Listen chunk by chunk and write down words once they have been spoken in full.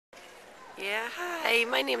Yeah, hi,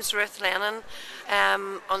 my name's Ruth Lennon.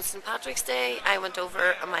 On St Patrick's Day, I went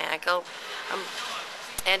over on my ankle and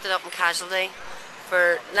ended up in casualty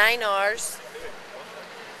for 9 hours.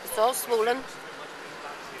 It's all swollen.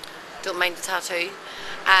 Don't mind the tattoo.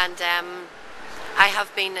 And I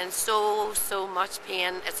have been in so much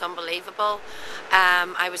pain. It's unbelievable.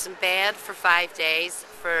 I was in bed for 5 days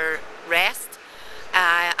for rest.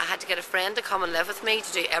 I had to get a friend to come and live with me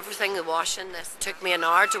to do everything, the washing. This took me an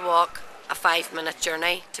hour to walk a 5-minute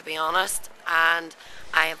journey, to be honest. And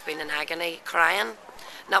I have been in agony, crying,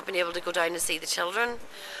 not being able to go down and see the children.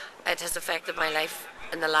 It has affected my life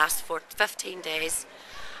in the last 15 days.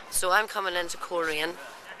 So I'm coming into Korean.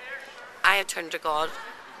 I have turned to God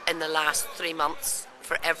in the last 3 months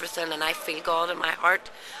for everything, and I feel God in my heart.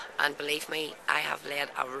 And believe me, I have led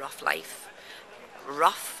a rough life.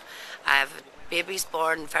 Rough. I have babies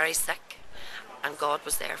born very sick, and God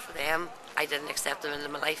was there for them. I didn't accept them into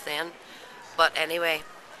my life then, but anyway,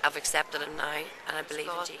 I've accepted him now, and I believe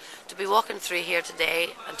in Jesus. To be walking through here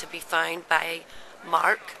today and to be found by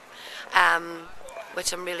Mark,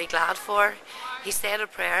 which I'm really glad for. He said a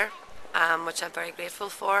prayer, which I'm very grateful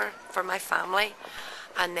for my family,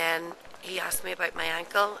 and then he asked me about my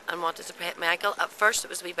ankle and wanted to pray at my ankle. At first it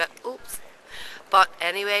was a wee bit oops, but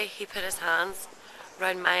anyway, he put his hands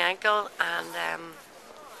around my ankle, and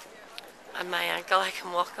my ankle, I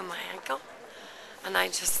can walk on my ankle, and I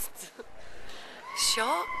just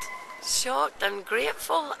shocked and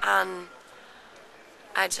grateful, and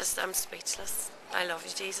I'm speechless. I love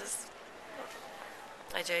you, Jesus.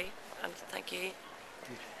 I do, and thank you.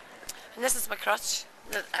 And this is my crutch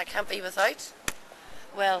that I can't be without.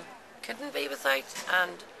 Well, couldn't be without,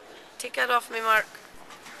 and take that off me, Mark.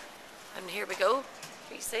 And here we go.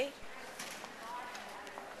 You see?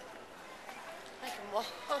 I can walk.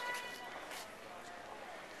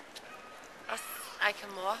 I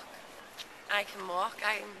can walk. I can walk.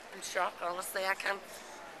 I'm in shock, honestly.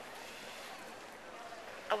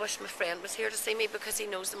 I wish my friend was here to see me because he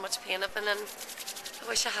knows how much pain I've been in. I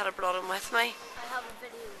wish I had brought him with me. I have a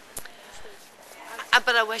video.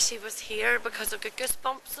 But I wish he was here because I've got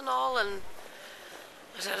goosebumps and all, and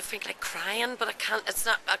I don't think like crying, but I can't. It's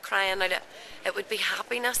not a crying out. It would be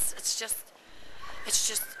happiness. It's just,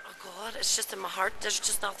 oh God, it's just in my heart. There's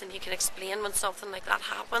just nothing you can explain when something like that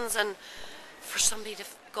happens, and for somebody to,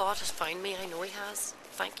 God has found me. I know He has.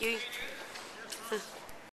 Thank you.